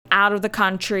out of the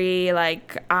country.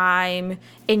 Like, I'm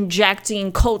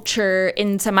injecting culture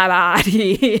into my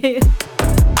body.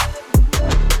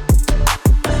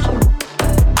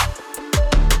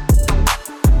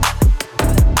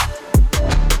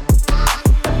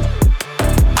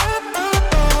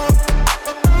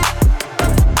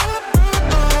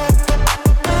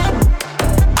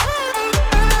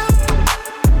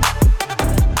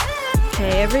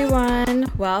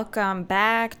 Welcome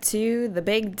back to the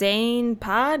Big Dane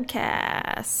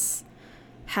podcast.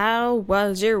 How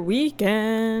was your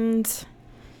weekend?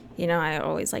 You know, I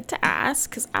always like to ask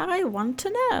because I want to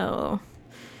know.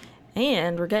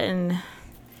 And we're getting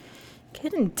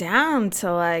down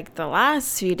to like the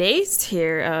last few days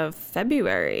here of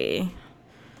February.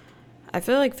 I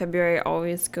feel like February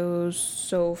always goes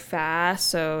so fast,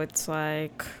 so it's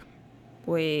like,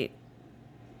 wait,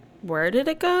 where did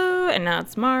it go? And now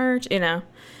it's March, you know.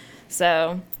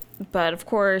 So, but of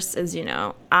course, as you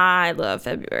know, I love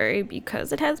February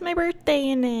because it has my birthday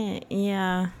in it.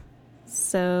 Yeah.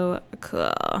 So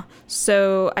cool.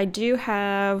 So I do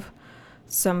have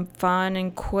some fun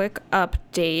and quick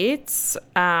updates.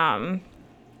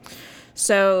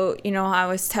 So, you know, I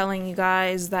was telling you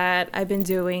guys that I've been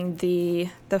doing the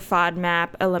FODMAP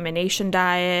elimination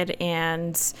diet,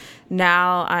 and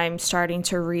now I'm starting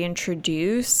to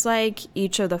reintroduce like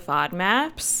each of the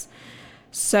FODMAPs.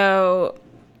 So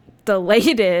the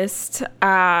latest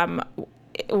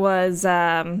was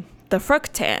the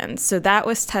fructans. So that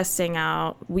was testing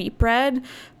out wheat bread,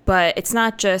 but it's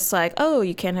not just like, oh,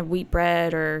 you can't have wheat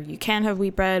bread or you can have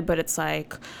wheat bread, but it's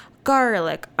like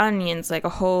garlic, onions, like a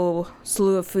whole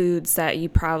slew of foods that you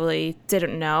probably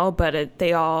didn't know, but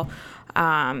they all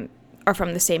are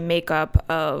from the same makeup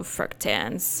of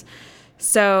fructans.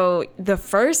 So the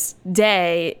first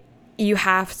day, you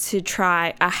have to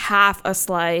try a half a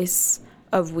slice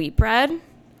of wheat bread.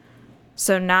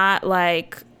 So not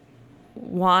like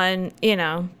one, you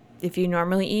know, if you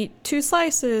normally eat 2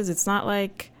 slices, it's not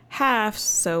like half,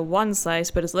 so 1 slice,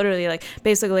 but it's literally like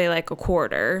basically like a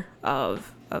quarter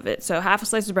of it. So half a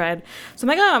slice of bread. So I'm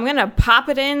like, oh, I'm going to pop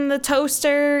it in the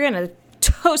toaster, going to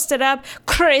toast it up,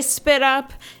 crisp it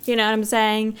up, you know what I'm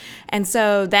saying? And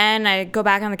so then I go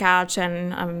back on the couch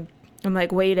and I'm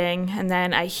like waiting, and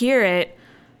then I hear it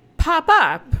pop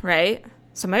up, right?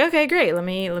 So I'm like, okay, great. Let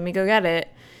me go get it.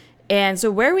 And so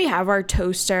where we have our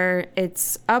toaster,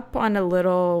 it's up on a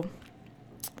little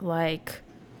like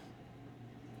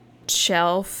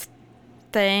shelf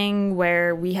thing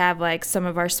where we have like some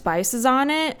of our spices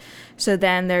on it. So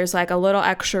then there's like a little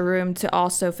extra room to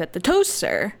also fit the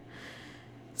toaster.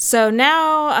 So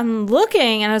now I'm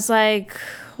looking and I was like,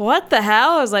 what the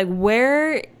hell? I was like,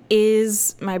 where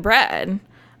is my bread?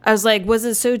 I was like, was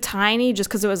it so tiny just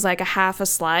because it was like a half a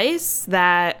slice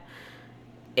that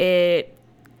it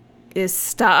is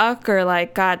stuck or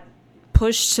like got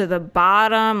pushed to the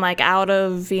bottom, like out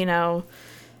of, you know,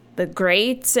 the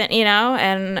grates, and you know,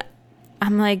 and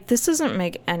I'm like, this doesn't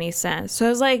make any sense. So I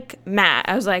was like, Matt,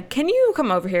 I was like, can you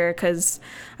come over here because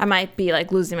I might be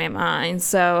like losing my mind.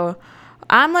 So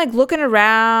I'm like looking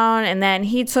around, and then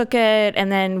he took it, and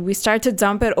then we start to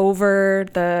dump it over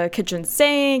the kitchen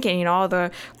sink and, you know, all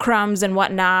the crumbs and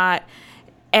whatnot.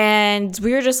 And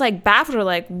we were just like baffled. We're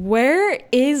like, where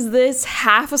is this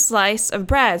half a slice of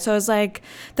bread? So I was like,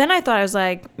 then I thought, I was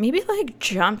like, maybe it like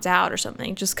jumped out or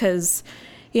something, just because,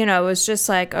 you know, it was just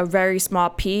like a very small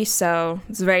piece. So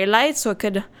it's very light, so it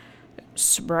could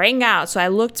spring out. So I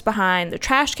looked behind the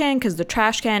trash can, because the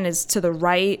trash can is to the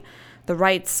right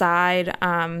side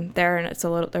there, and there's a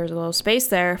little space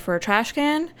there for a trash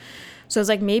can. So I was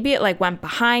like, maybe it like went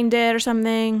behind it or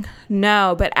something.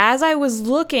 No, but as I was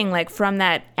looking like from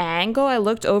that angle, I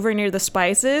looked over near the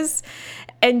spices,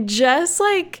 and just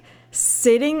like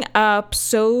sitting up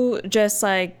so just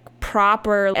like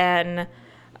proper, and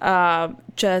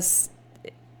just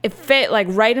it fit like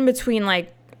right in between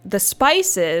like the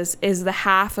spices is the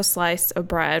half a slice of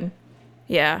bread.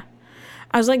 Yeah.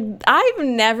 I was like, I've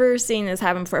never seen this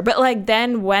happen before. But like,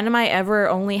 then when am I ever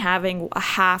only having a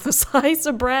half a slice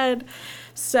of bread?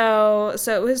 So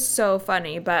it was so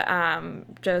funny. But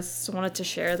just wanted to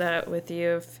share that with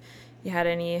you if you had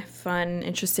any fun,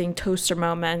 interesting toaster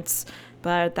moments.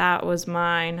 But that was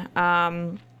mine.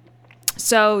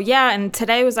 So yeah, and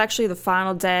today was actually the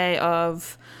final day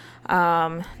of,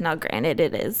 now granted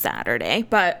it is Saturday,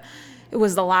 but it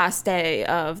was the last day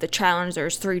of the challenge.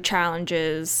 There's 3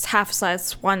 challenges, half a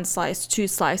slice, 1 slice, 2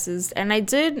 slices. And I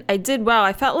did well.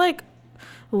 I felt like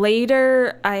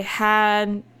later I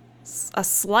had a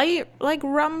slight like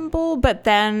rumble, but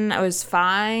then I was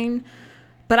fine.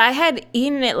 But I had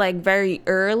eaten it like very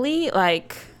early,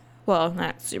 like, well,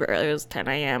 not super early, it was 10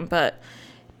 a.m., but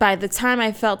by the time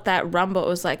I felt that rumble, it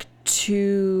was like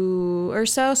 2 or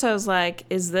so. So I was like,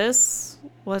 is this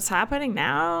what's happening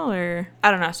now? Or I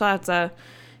don't know. So I have to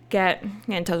get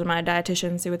in touch with my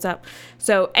dietitian, see what's up.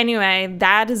 So anyway,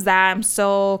 that is that. I'm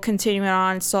still continuing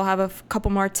on. Still have a couple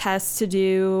more tests to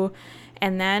do.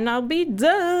 And then I'll be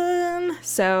done.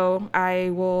 So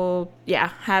I will,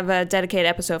 have a dedicated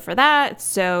episode for that.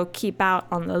 So keep out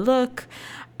on the look.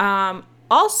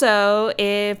 Also,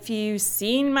 if you've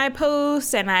seen my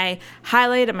posts and I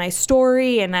highlighted my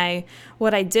story and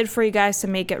what I did for you guys to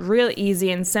make it real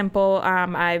easy and simple,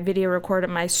 I video recorded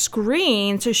my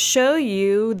screen to show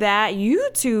you that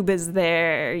YouTube is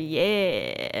there.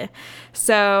 Yeah.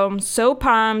 So I'm so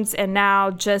pumped. And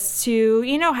now just to,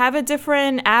 have a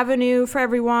different avenue for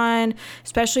everyone,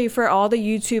 especially for all the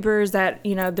YouTubers that,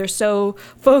 they're so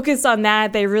focused on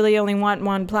that. They really only want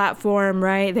one platform,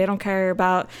 right? They don't care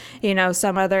about,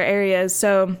 some other areas.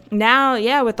 So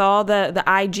now, with all the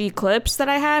IG clips that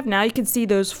I have, now you can see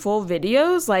those full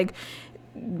videos like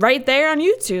right there on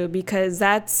YouTube, because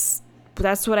that's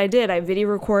what I did. I video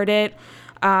recorded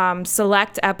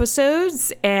select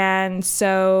episodes, and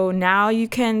so now you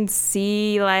can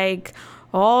see like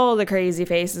all the crazy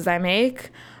faces I make.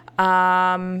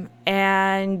 And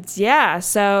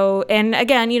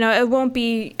again, it won't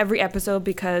be every episode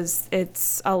because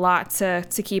it's a lot to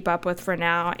keep up with for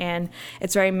now, and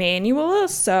it's very manual.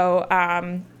 So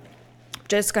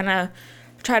just gonna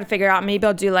try to figure out, maybe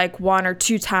I'll do like 1 or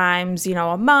 2 times,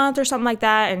 a month or something like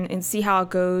that, and see how it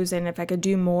goes. And if I could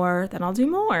do more, then I'll do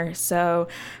more. So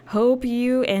hope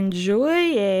you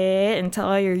enjoy it and tell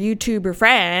all your YouTuber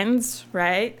friends,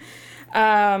 right?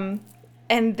 And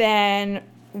then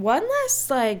one last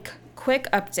like quick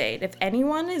update. If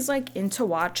anyone is like into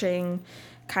watching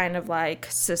kind of like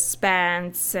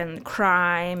suspense and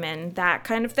crime and that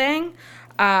kind of thing,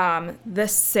 The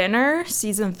Sinner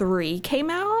season 3 came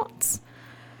out.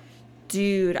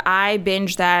 Dude, I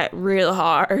binged that real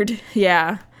hard.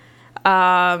 Yeah.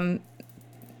 And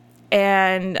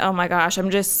oh my gosh,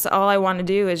 all I want to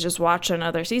do is just watch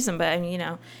another season. But I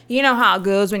mean, you know how it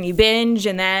goes when you binge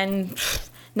and then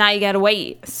now you gotta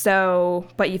wait. So,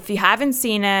 but if you haven't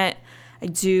seen it, I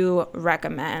do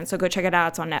recommend. So go check it out.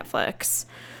 It's on Netflix.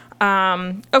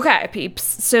 Okay, peeps.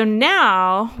 So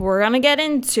now we're gonna get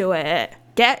into it.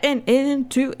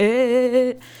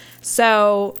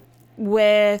 So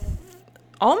with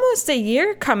almost a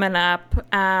year coming up, with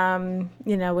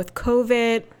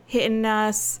COVID hitting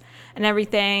us and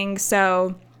everything.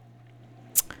 So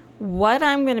what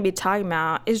I'm going to be talking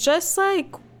about is just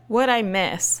like what I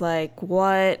miss, like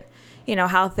what,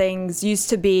 how things used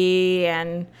to be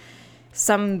and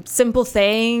some simple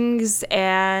things.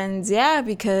 And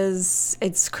because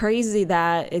it's crazy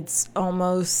that it's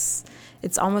almost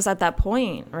at that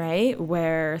point, right,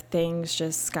 where things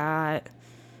just got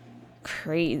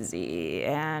crazy.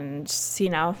 And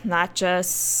not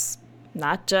just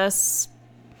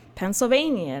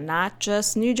Pennsylvania, not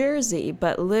just New Jersey,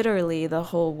 but literally the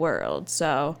whole world.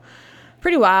 So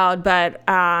pretty wild. But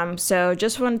so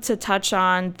just wanted to touch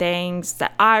on things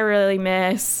that I really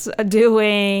miss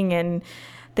doing and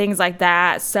things like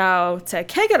that. So to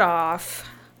kick it off,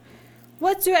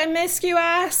 what do I miss, you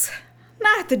ask?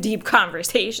 Not the deep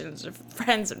conversations with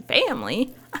friends and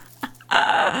family.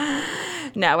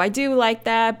 No, I do like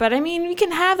that, but I mean, we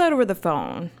can have that over the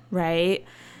phone, right?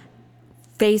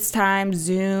 FaceTime,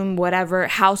 Zoom, whatever,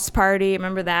 house party.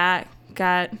 Remember that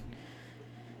got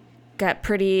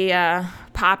pretty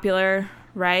popular,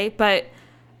 right?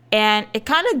 And it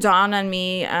kind of dawned on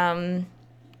me, I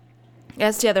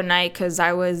guess the other night, because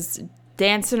I was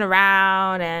dancing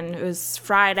around and it was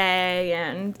Friday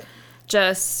and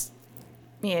just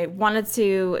wanted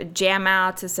to jam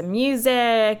out to some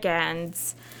music, and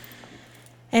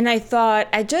I thought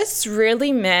I just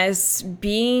really miss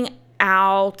being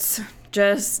out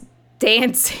just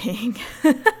dancing.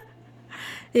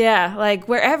 Yeah, like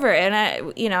wherever. And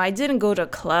I didn't go to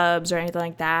clubs or anything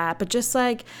like that, but just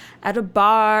like at a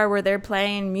bar where they're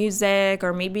playing music,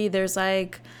 or maybe there's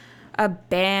like a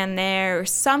band there or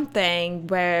something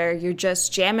where you're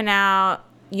just jamming out.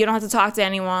 You don't have to talk to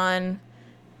anyone.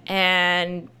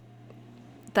 And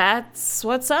that's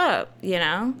what's up,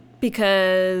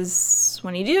 because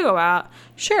when you do go out,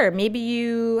 sure, maybe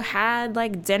you had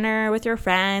like dinner with your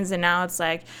friends and now it's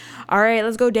like, all right,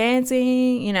 let's go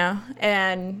dancing,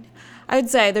 and I would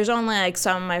say there's only like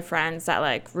some of my friends that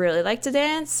like really like to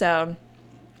dance, so,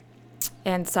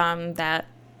 and some that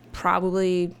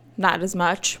probably not as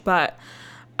much, but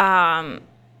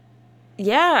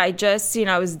I just,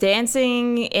 I was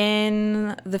dancing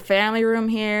in the family room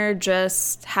here,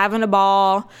 just having a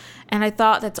ball. And I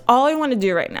thought, that's all I want to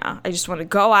do right now. I just want to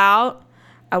go out.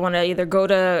 I want to either go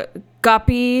to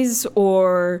Guppies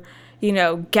or,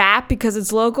 Gap because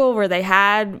it's local where they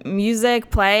had music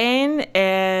playing,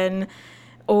 and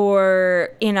or,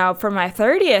 for my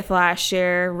 30th last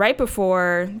year, right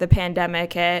before the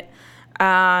pandemic hit,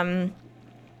 I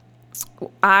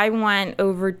went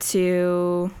over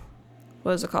to,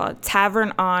 what was it called?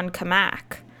 Tavern on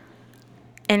Kamak.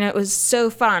 And it was so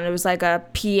fun. It was like a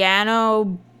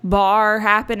piano bar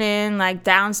happening, like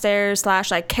downstairs /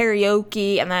 like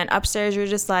karaoke, and then upstairs you're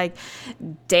just like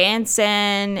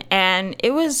dancing, and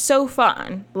it was so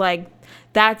fun. Like,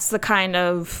 that's the kind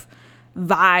of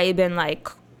vibe and like,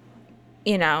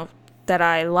 that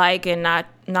I like, and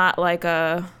not like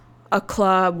a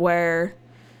club where,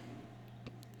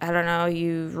 I don't know,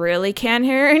 you really can't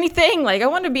hear anything. Like, I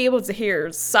want to be able to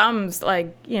hear some,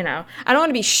 like, I don't want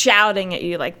to be shouting at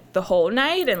you like the whole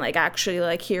night and like actually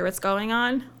like hear what's going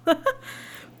on.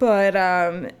 But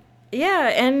yeah,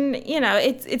 and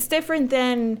it's different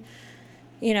than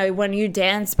when you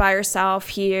dance by yourself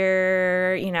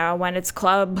here, when it's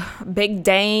Club Big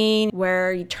Dane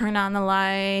where you turn on the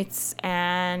lights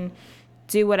and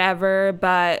do whatever.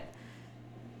 But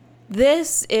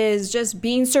this is just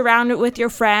being surrounded with your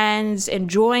friends,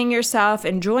 enjoying yourself,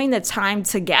 enjoying the time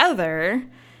together.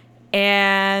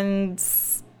 And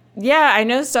yeah, I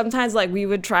know sometimes like we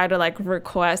would try to like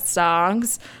request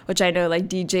songs, which I know like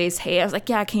DJs hate. I was like,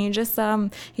 yeah, can you just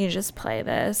play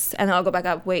this? And then I'll go back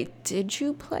up. Wait, did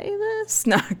you play this?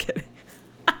 No, I'm kidding.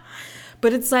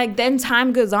 But it's like, then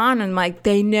time goes on and like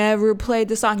they never played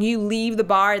the song. You leave the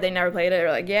bar, they never played it.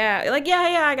 They're like, yeah,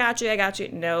 I got you.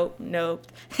 Nope.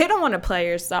 They don't want to play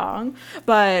your song.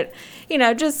 But,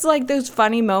 just like those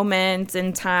funny moments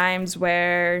and times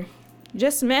where you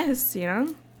just miss,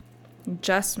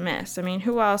 just miss. I mean,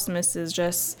 who else misses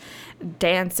just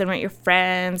dancing with your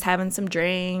friends, having some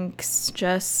drinks,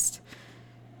 just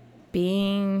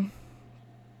being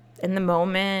in the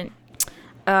moment.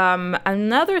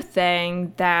 Another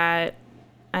thing that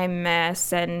I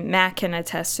miss, and Matt can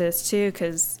attest to this too,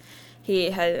 because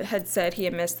he had said he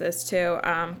had missed this too,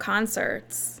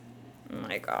 concerts. Oh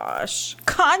my gosh,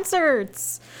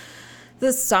 concerts!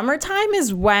 The summertime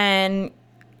is when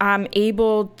I'm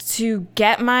able to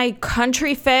get my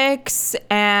country fix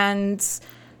and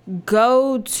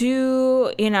go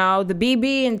to, the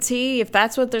BB&T, if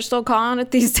that's what they're still calling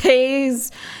it these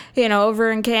days,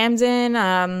 over in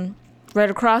Camden, right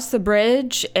across the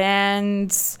bridge,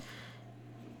 and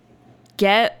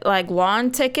get like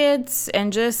lawn tickets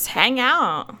and just hang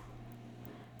out.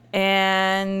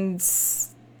 And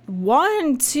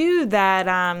one too that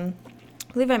I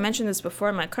believe I mentioned this before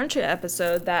in my country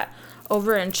episode, that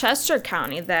over in Chester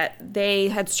County that they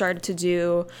had started to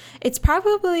do, it's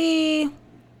probably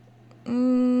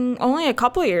only a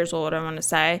couple years old, I want to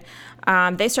say.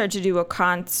 They started to do a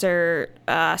concert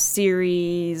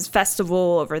series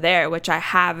festival over there, which I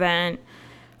haven't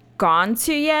gone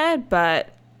to yet, but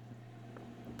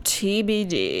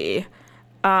TBD.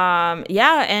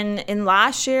 Yeah, and in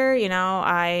last year,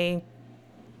 I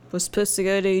was supposed to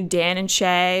go to Dan and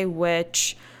Shay,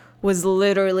 which was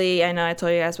literally, I know I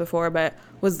told you guys before, but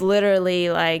was literally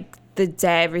like the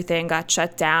day everything got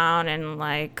shut down, and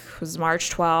like it was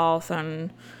March 12th,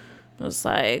 and it was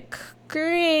like,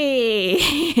 great.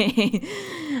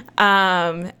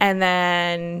 And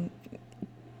then,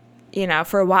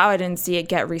 for a while I didn't see it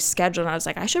get rescheduled, and I was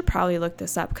like, I should probably look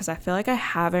this up because I feel like I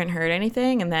haven't heard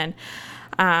anything. And then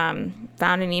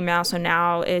found an email, so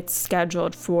now it's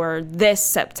scheduled for this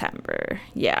September.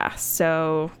 Yeah,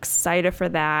 so excited for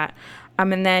that.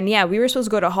 And then, yeah, we were supposed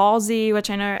to go to Halsey, which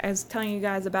I know I was telling you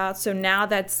guys about. So now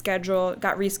that's got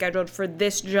rescheduled for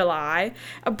this July.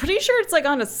 I'm pretty sure it's like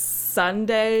on a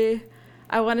Sunday,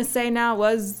 I want to say now.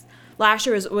 Last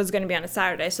year was going to be on a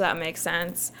Saturday, so that makes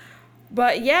sense.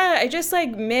 But yeah, I just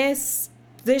like miss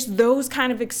those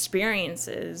kind of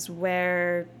experiences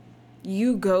where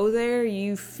you go there,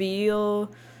 you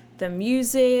feel the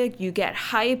music, you get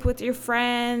hype with your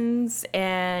friends,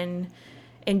 and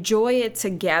enjoy it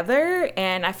together.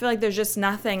 And I feel like there's just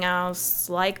nothing else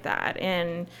like that.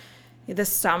 And the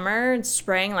summer and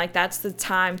spring, like that's the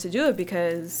time to do it,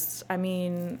 because I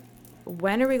mean,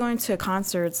 when are we going to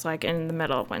concerts like in the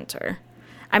middle of winter?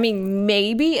 I mean,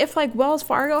 maybe if like Wells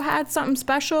Fargo had something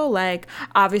special, like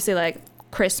obviously like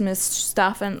Christmas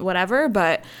stuff and whatever,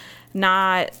 but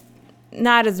not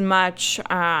as much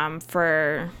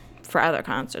for other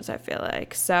concerts, I feel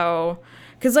like. So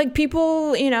because like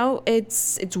people,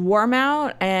 it's warm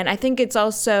out, and I think it's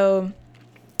also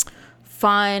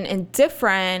fun and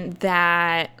different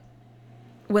that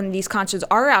when these concerts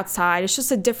are outside, it's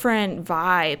just a different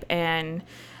vibe. And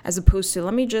as opposed to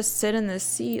let me just sit in this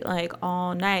seat like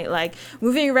all night, like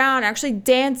moving around, actually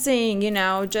dancing,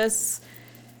 just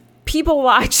people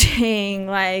watching,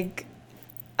 like,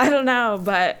 I don't know,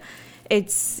 but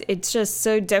it's just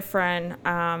so different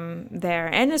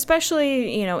there. And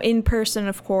especially, in person,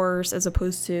 of course, as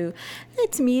opposed to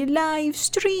let me live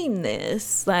stream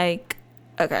this. Like,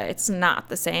 okay, it's not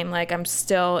the same. Like, I'm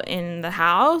still in the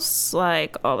house,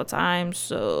 like, all the time.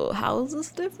 So how is this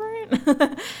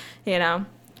different?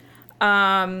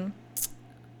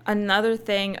 Another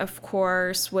thing, of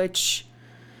course, which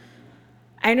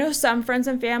I know some friends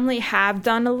and family have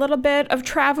done a little bit of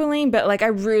traveling, but like I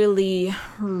really,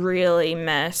 really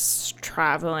miss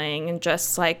traveling and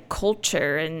just like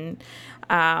culture. And,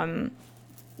 Matt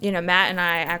and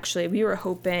I actually, we were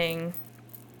hoping,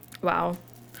 well,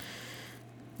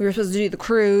 we were supposed to do the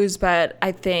cruise, but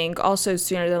I think also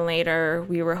sooner than later,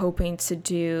 we were hoping to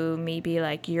do maybe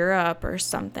like Europe or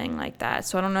something like that.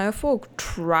 So I don't know if we'll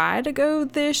try to go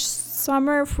this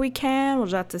summer if we can. We'll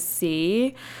just have to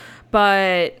see.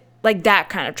 But like that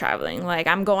kind of traveling, like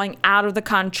I'm going out of the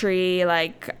country,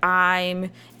 like I'm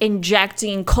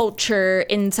injecting culture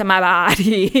into my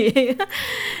body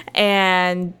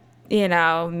and,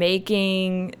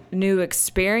 making new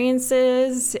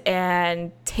experiences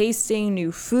and tasting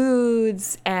new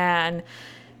foods and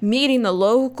meeting the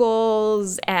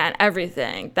locals and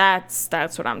everything. That's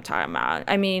what I'm talking about.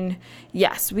 I mean,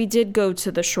 yes, we did go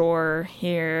to the shore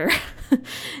here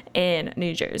in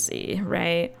New Jersey,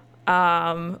 right?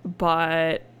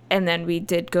 But and then we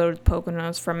did go to the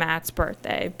Poconos for Matt's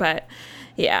birthday. But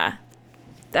yeah,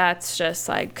 that's just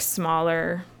like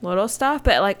smaller little stuff.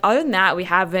 But like other than that, we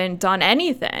haven't done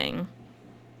anything.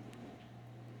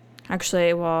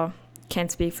 Actually, well, can't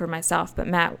speak for myself, but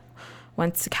Matt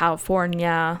went to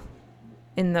California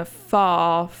in the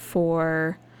fall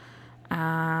for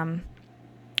one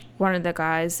of the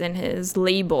guys in his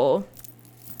label.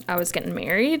 I was getting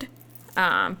married.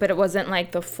 But it wasn't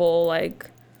like the full like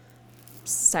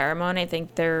ceremony. I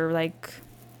think they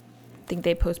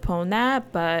postponed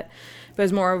that, but it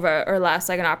was more of a or less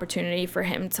like an opportunity for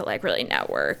him to like really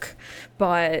network.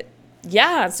 But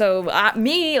yeah, so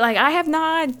me, like I have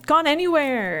not gone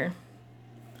anywhere,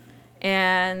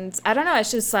 and I don't know.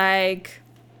 It's just like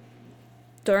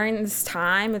during this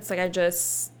time, it's like I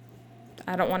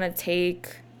don't want to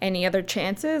take any other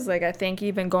chances. Like I think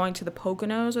even going to the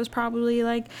Poconos was probably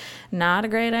like not a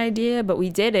great idea, but we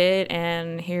did it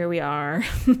and here we are.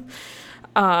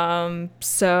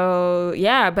 So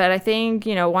yeah, but I think,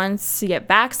 once you get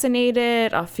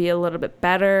vaccinated, I'll feel a little bit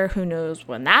better. Who knows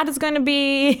when that is going to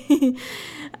be.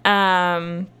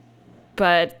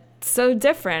 But so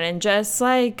different. And just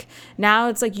like now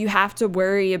it's like you have to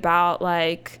worry about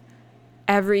like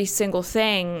every single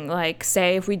thing. Like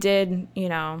say if we did,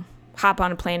 hop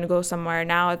on a plane to go somewhere.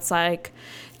 Now it's like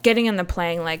getting in the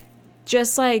plane, like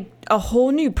just like a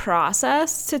whole new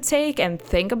process to take and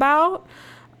think about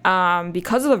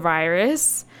because of the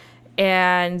virus.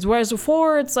 And whereas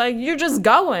before it's like you're just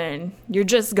going,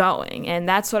 and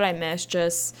that's what I miss,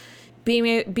 just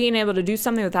being able to do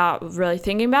something without really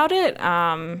thinking about it.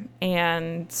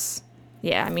 And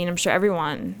yeah, I mean, I'm sure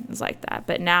everyone is like that,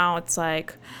 but now it's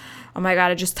like, oh my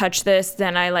God, I just touched this.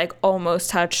 Then I like almost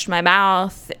touched my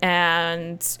mouth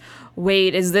and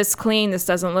wait, is this clean? This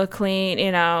doesn't look clean,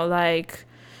 like,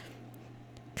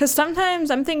 because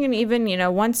sometimes I'm thinking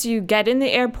even, once you get in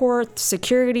the airport,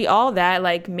 security, all that,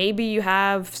 like maybe you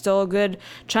have still a good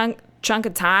chunk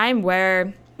of time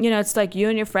where, it's like you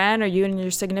and your friend or you and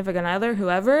your significant other,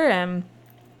 whoever, and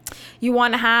you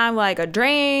want to have like a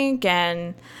drink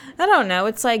and I don't know.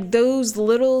 It's like those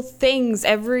little things,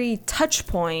 every touch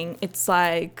point, it's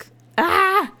like,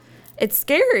 it's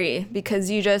scary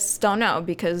because you just don't know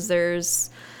because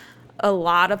there's a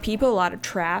lot of people, a lot of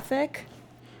traffic.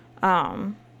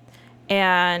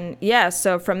 And yeah,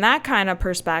 so from that kind of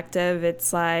perspective,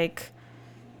 it's like,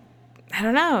 I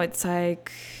don't know. It's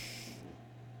like,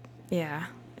 yeah.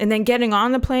 And then getting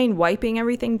on the plane, wiping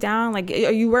everything down. Like,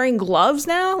 are you wearing gloves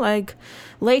now? Like,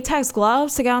 latex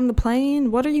gloves to get on the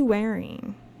plane? What are you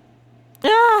wearing?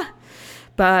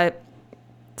 But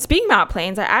speaking about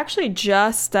planes, I actually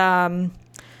just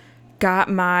got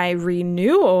my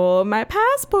renewal of my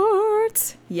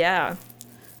passport. Yeah.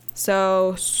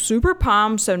 So super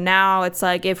pumped. So now it's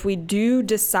like if we do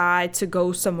decide to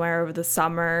go somewhere over the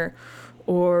summer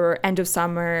or end of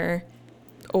summer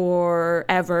or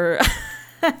ever...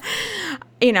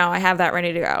 I have that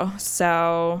ready to go.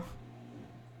 So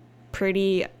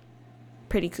pretty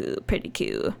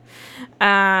cool.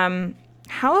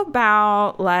 How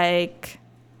about like,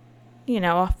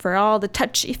 for all the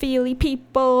touchy-feely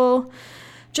people,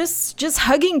 just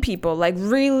hugging people, like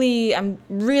really, I'm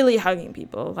really hugging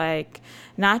people, like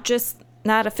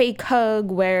not a fake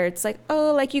hug where it's like,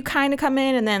 oh, like you kind of come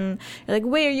in and then you're like,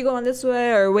 wait, are you going this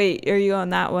way, or wait, are you going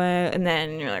that way, and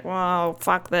then you're like, well,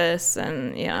 fuck this,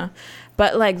 and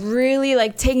but like really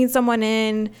like taking someone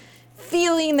in,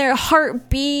 feeling their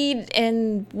heartbeat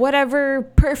and whatever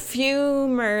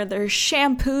perfume or their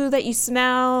shampoo that you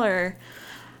smell, or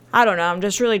I don't know, I'm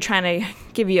just really trying to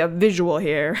give you a visual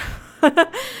here.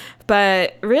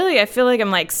 But really, I feel like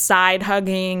I'm like side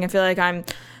hugging. I feel like I'm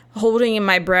holding in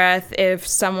my breath if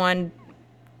someone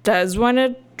does want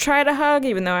to try to hug,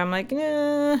 even though I'm like,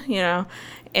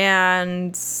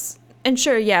 and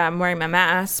sure, yeah, I'm wearing my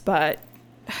mask, but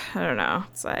I don't know.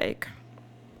 It's like,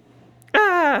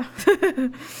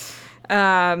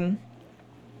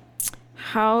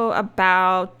 how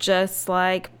about just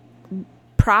like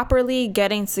properly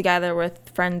getting together with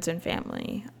friends and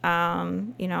family?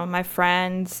 My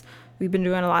friends, we've been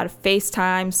doing a lot of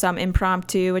FaceTime, some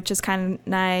impromptu, which is kind of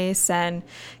nice. And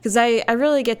because I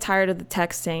really get tired of the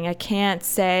texting. I can't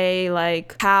say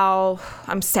like how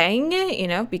I'm saying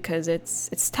it, because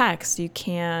it's text. You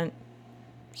can't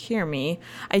hear me.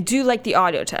 I do like the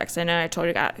audio text. I know I told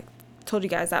you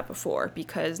guys that before,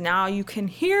 because now you can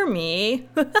hear me.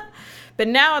 But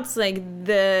now it's like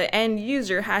the end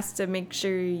user has to make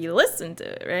sure you listen to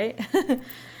it, right?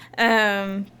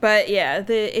 But yeah,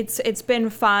 it's been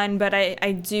fun, but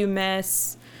I do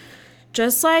miss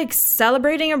just like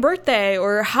celebrating a birthday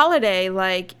or a holiday,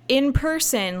 like in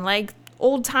person, like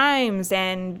old times,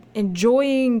 and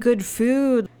enjoying good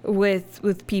food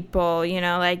with people,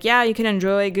 like, yeah, you can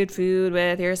enjoy good food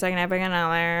with your significant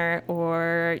other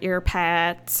or your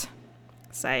pet,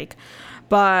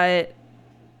 but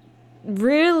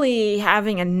really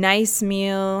having a nice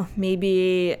meal,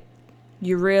 maybe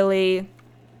you really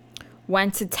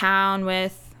went to town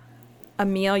with a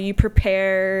meal you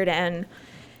prepared and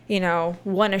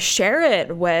want to share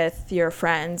it with your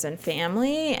friends and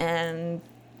family, and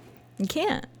you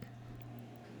can't,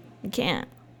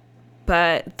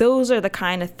 but those are the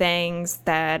kind of things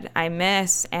that I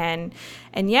miss, and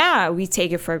yeah, we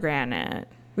take it for granted.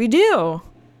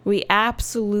 We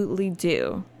absolutely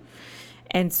do.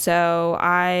 And so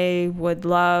I would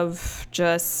love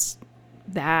just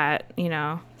that,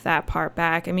 that part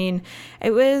back. I mean,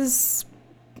 it was,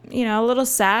 a little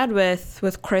sad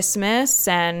with Christmas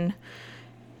and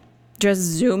just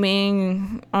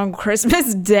Zooming on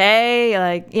Christmas Day.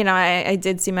 Like, I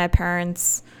did see my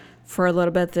parents for a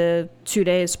little bit the 2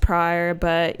 days prior,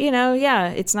 but,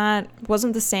 yeah,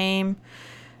 wasn't the same.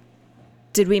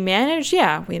 Did we manage?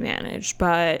 Yeah, we managed,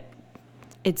 but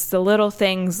it's the little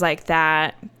things like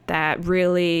that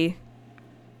really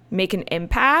make an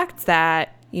impact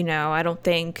that, I don't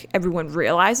think everyone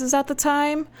realizes at the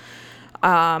time,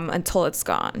 until it's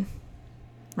gone,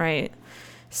 right?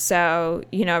 So,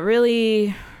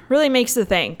 really, really makes you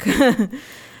think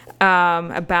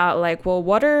about like, well,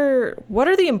 what are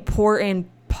the important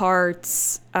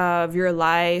parts of your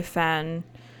life and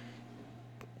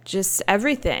just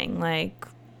everything? Like,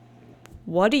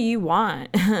 what do you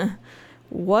want?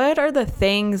 What are the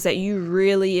things that you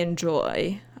really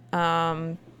enjoy?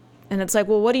 And it's like,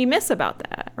 well, what do you miss about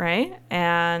that, right?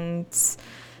 And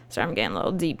so I'm getting a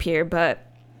little deep here, but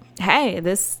hey,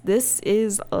 this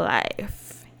is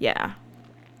life. Yeah.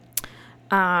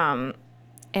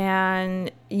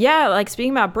 And yeah, like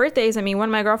speaking about birthdays, I mean, one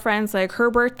of my girlfriends, like her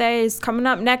birthday is coming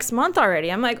up next month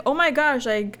already. I'm like, oh my gosh,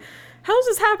 like, how's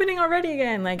this happening already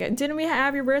again? Like, didn't we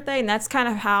have your birthday? And that's kind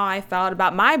of how I felt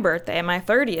about my birthday, my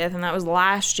 30th, and that was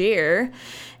last year.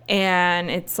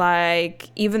 And it's like,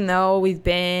 even though we've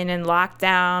been in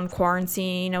lockdown,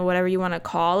 quarantine, or whatever you want to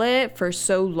call it, for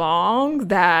so long,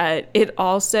 that it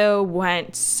also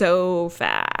went so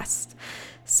fast.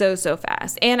 So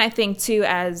fast. And I think, too,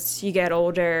 as you get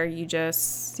older, you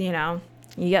just, you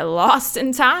get lost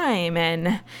in time.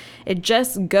 And it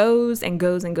just goes and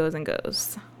goes and goes and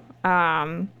goes.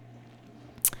 How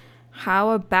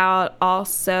about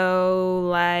also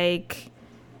like,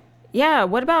 yeah,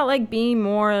 what about like being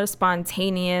more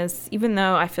spontaneous, even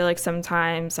though I feel like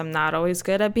sometimes I'm not always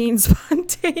good at being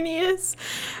spontaneous,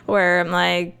 where I'm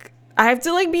like, I have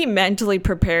to like be mentally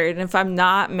prepared. And if I'm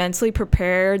not mentally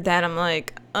prepared, then I'm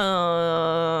like,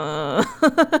 oh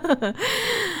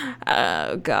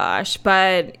gosh.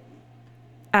 But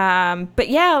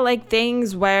yeah, like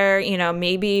things where,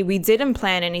 maybe we didn't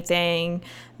plan anything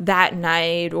that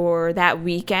night or that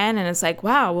weekend, and it's like,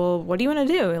 wow, well, what do you want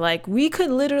to do? Like, we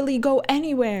could literally go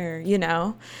anywhere,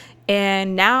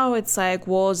 and now it's like,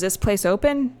 well, is this place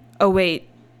open? Oh wait,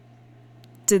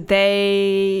 did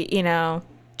they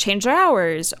change their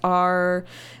hours? Are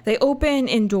they open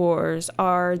indoors?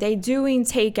 Are they doing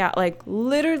takeout? Like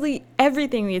literally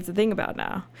everything we have to think about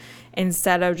now.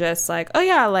 Instead of just like, oh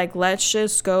yeah, like let's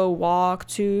just go walk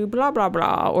to blah, blah,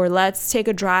 blah. Or let's take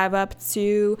a drive up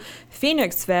to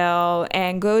Phoenixville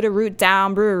and go to Root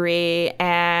Down Brewery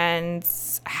and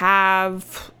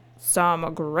have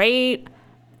some great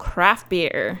craft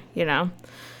beer, you know?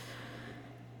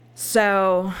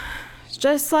 So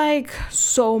just like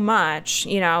so much,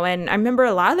 you know, and I remember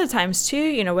a lot of the times too,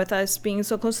 you know, with us being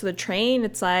so close to the train,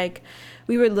 it's like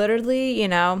we would literally, you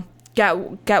know,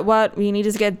 get what we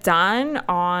needed to get done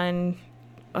on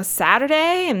a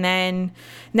Saturday, and then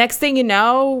next thing you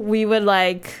know, we would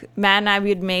like Matt and I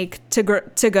would make to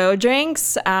go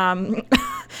drinks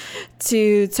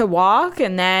to walk,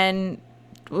 and then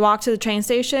walk to the train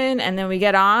station, and then we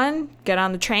get on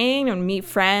the train and meet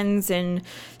friends in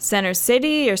Center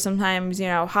City, or sometimes, you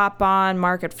know, hop on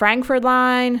Market Frankfurt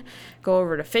line, go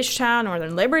over to Fishtown,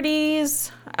 Northern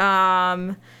Liberties.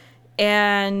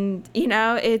 And, you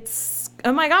know, it's,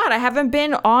 oh my God, I haven't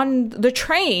been on the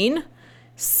train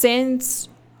since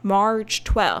March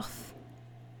 12th.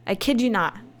 I kid you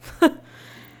not.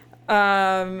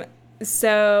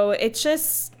 So it's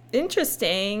just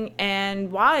interesting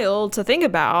and wild to think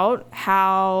about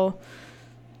how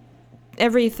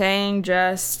everything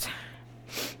just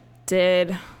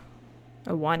did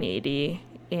a 180.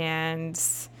 And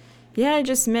yeah, I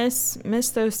just miss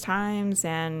those times,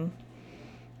 and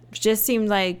it just seemed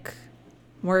like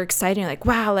more exciting, like,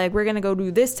 wow, like we're gonna go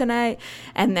do this tonight.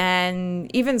 And then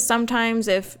even sometimes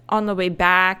if on the way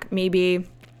back, maybe,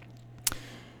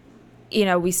 you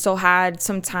know, we still had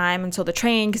some time until the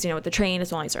train, because, you know, with the train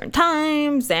it's only certain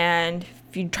times, and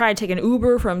if you try to take an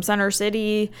Uber from Center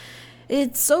City,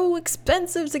 it's so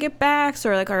expensive to get back. So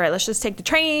we're like, all right, let's just take the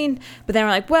train. But then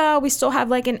we're like, well, we still have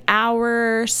like an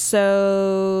hour,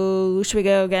 so should we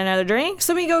go get another drink?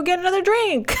 So we go get another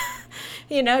drink.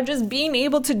 You know, just being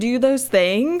able to do those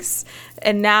things.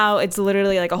 And now it's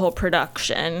literally like a whole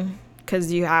production,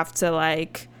 because you have to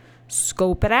like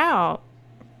scope it out.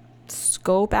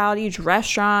 Scope out each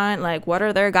restaurant, like what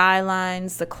are their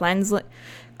guidelines, the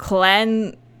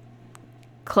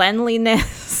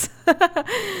cleanliness.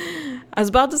 I was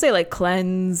about to say like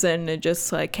cleanse, and it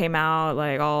just like came out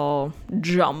like all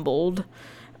jumbled.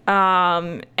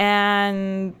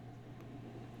 And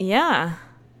yeah,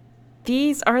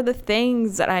 these are the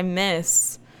things that I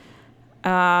miss.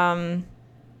 So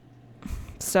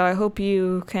I hope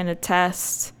you can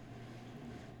attest.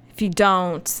 If you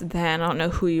don't, then I don't know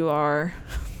who you are.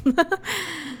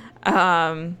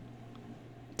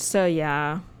 So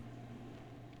yeah.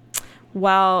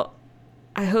 Well,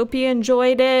 I hope you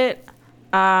enjoyed it.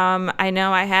 I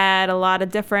know I had a lot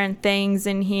of different things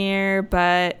in here,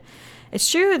 but it's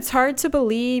true. It's hard to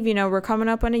believe, you know, we're coming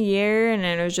up on a year, and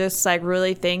it was just like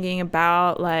really thinking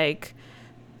about like,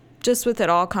 just with it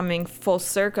all coming full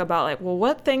circle about like, well,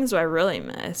 what things do I really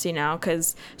miss, you know?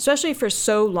 Because especially for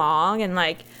so long, and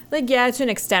like yeah, to an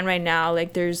extent right now,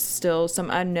 like there's still some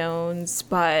unknowns,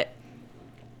 but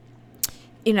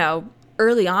you know,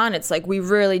 early on, it's like we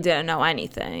really didn't know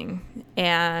anything.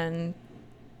 And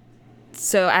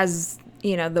so as,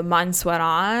 you know, the months went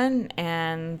on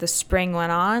and the spring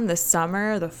went on, the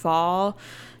summer, the fall,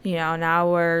 you know, now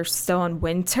we're still in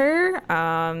winter.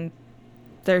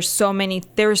 There's so many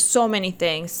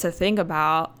things to think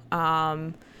about,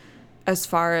 as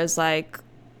far as like,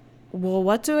 well,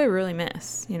 what do I really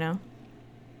miss, you know?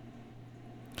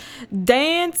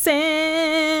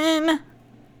 Dancing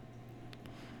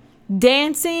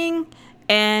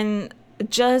and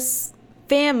just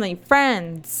family,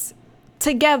 friends,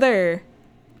 together,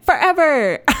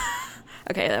 forever.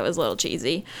 Okay, that was a little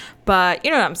cheesy, but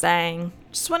you know what I'm saying.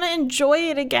 Just want to enjoy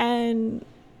it again.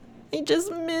 I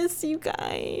just miss you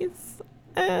guys.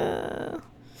 All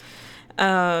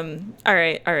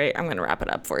right. I'm going to wrap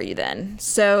it up for you then.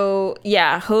 So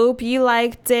yeah, hope you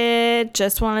liked it.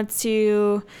 Just wanted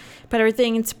to put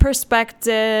everything into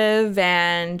perspective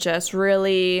and just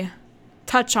really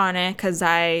touch on it, because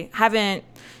I haven't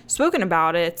spoken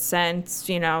about it since,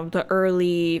 you know, the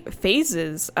early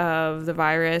phases of the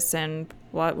virus and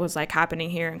what was like happening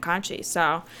here in Conchi.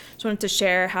 So just wanted to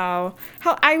share how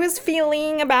I was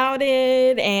feeling about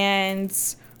it, and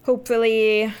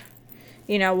hopefully,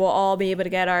 you know, we'll all be able to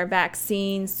get our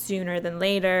vaccines sooner than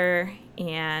later,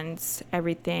 and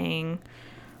everything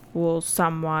will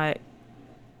somewhat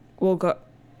go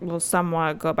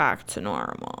back to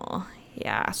normal.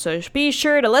 Yeah, so be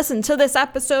sure to listen to this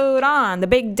episode on the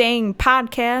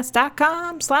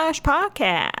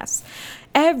BigDanePodcast.com/podcast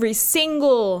every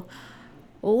single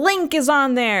link is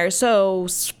on there. So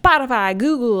Spotify,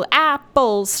 Google,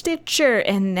 Apple, Stitcher,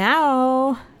 and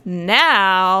now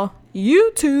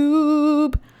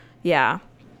YouTube. Yeah.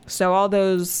 So all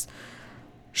those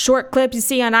short clips you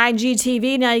see on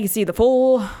IGTV, now you can see the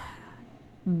full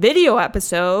video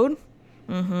episode.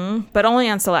 But only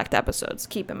on select episodes,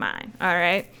 keep in mind. All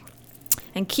right.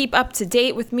 And keep up to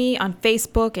date with me on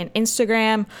Facebook and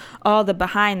Instagram. All the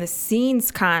behind the scenes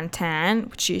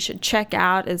content, which you should check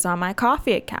out, is on my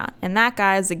Coffee account. And that,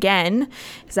 guys, again,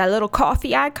 is that little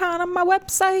coffee icon on my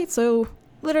website. So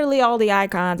literally all the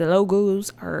icons and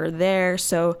logos are there.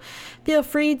 So feel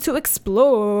free to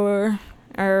explore.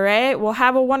 All right. Well,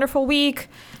 have a wonderful week.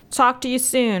 Talk to you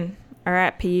soon. All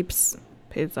right, peeps.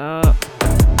 Peace out.